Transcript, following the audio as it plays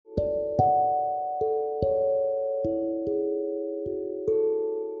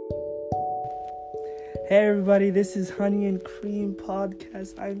Hey everybody, this is Honey and Cream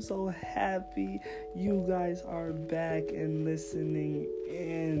Podcast. I'm so happy you guys are back and listening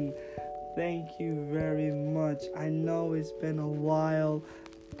in. Thank you very much. I know it's been a while,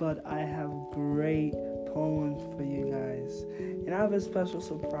 but I have great poems for you guys. And I have a special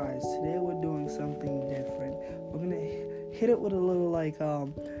surprise. Today we're doing something different. We're going to hit it with a little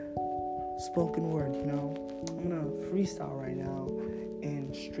spoken word, I'm going to freestyle right now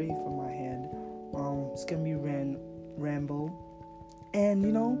and straight from my head. It's gonna be ramble, and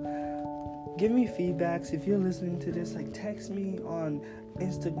give me feedbacks if you're listening to this. Text me on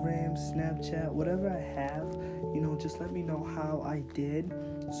Instagram, Snapchat, whatever I have. Just let me know how I did,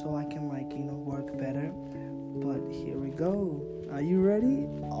 so I can work better. But here we go. Are you ready?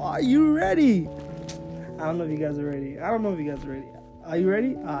 Are you ready? I don't know if you guys are ready. Are you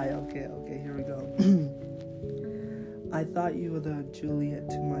ready? Okay. Here we go. I thought you were the Juliet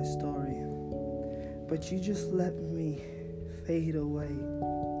to my story, but you just let me fade away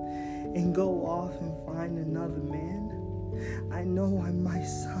and go off and find another man. I know I might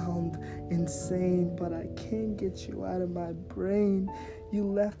sound insane, but I can't get you out of my brain. You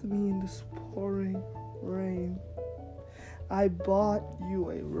left me in this pouring rain. I bought you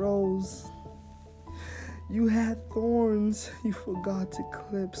a rose. You had thorns you forgot to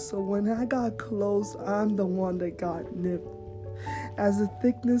clip, so when I got close, I'm the one that got nipped. As the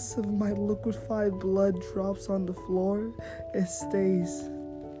thickness of my liquefied blood drops on the floor, it stays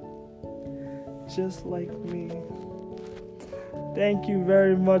just like me. Thank you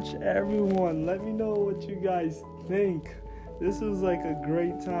very much, everyone. Let me know what you guys think. This was a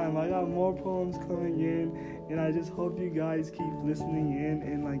great time. I got more poems coming in, and I just hope you guys keep listening in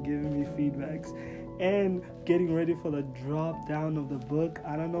and giving me feedbacks. And getting ready for the drop down of the book.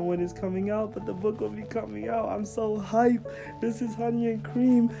 I don't know when it's coming out, but the book will be coming out. I'm so hyped. This is Honey and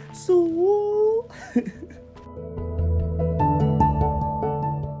Cream. So woo! Hey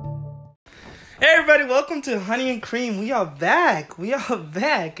everybody, welcome to Honey and Cream. We are back,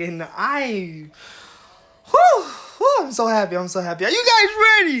 and I'm so happy. Are you guys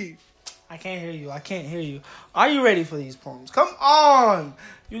ready? I can't hear you. Are you ready for these poems? Come on!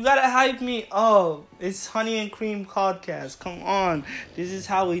 You gotta hype me up. It's Honey and Cream Podcast. Come on. This is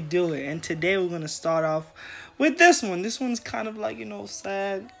how we do it. And today we're gonna start off with this one. This one's kind of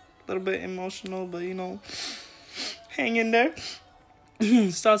sad, a little bit emotional, but hang in there.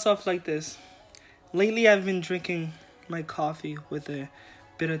 Starts off like this. Lately I've been drinking my coffee with a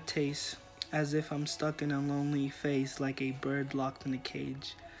bitter taste, as if I'm stuck in a lonely phase like a bird locked in a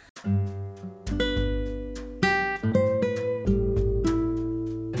cage.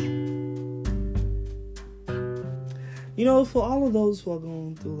 For all of those who are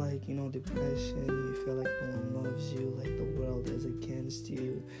going through depression, you feel like no one loves you, like the world is against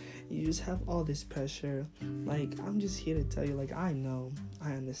you, you just have all this pressure. I'm just here to tell you, I know,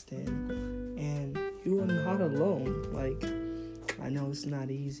 I understand, and you are not alone. I know it's not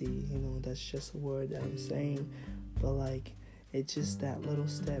easy, that's just a word that I'm saying, but it's just that little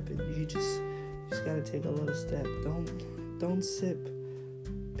step, and you just gotta take a little step. Don't sip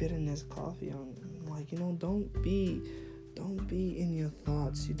bitterness coffee on, don't be in your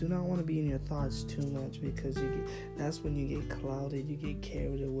thoughts. You do not want to be in your thoughts too much, because that's when you get clouded, you get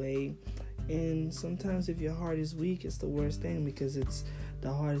carried away. And sometimes if your heart is weak, it's the worst thing, because it's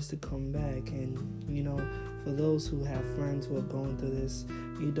the hardest to come back. And for those who have friends who are going through this,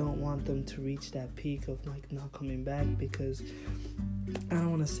 you don't want them to reach that peak of not coming back, because I don't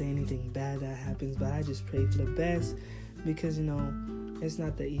want to say anything bad that happens, but I just pray for the best, because it's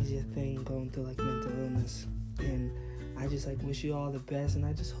not the easiest thing going through mental illness. And I just wish you all the best, and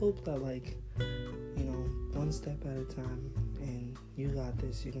I just hope that one step at a time, and you got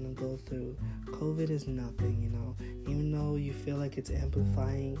this. You're gonna go through. COVID is nothing, even though you feel like it's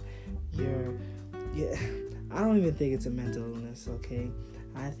amplifying I don't even think it's a mental illness, okay?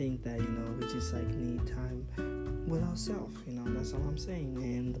 I think that we just need time with ourselves, that's all I'm saying.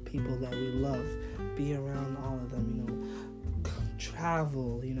 And the people that we love, be around all of them,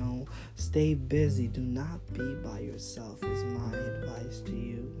 travel, stay busy. Do not be by yourself is my advice to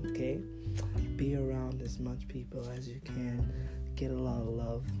you, okay? Be around as much people as you can. Get a lot of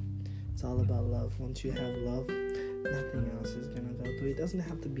love. It's all about love. Once you have love, nothing else is gonna go through. It doesn't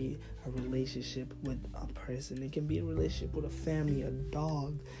have to be a relationship with a person. It can be a relationship with a family, a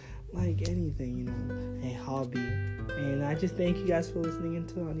dog, anything, a hobby. And I just thank you guys for listening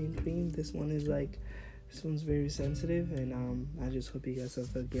into Honey and Cream. This one's very sensitive, and I just hope you guys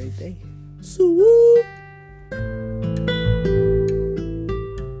have a great day. So woo!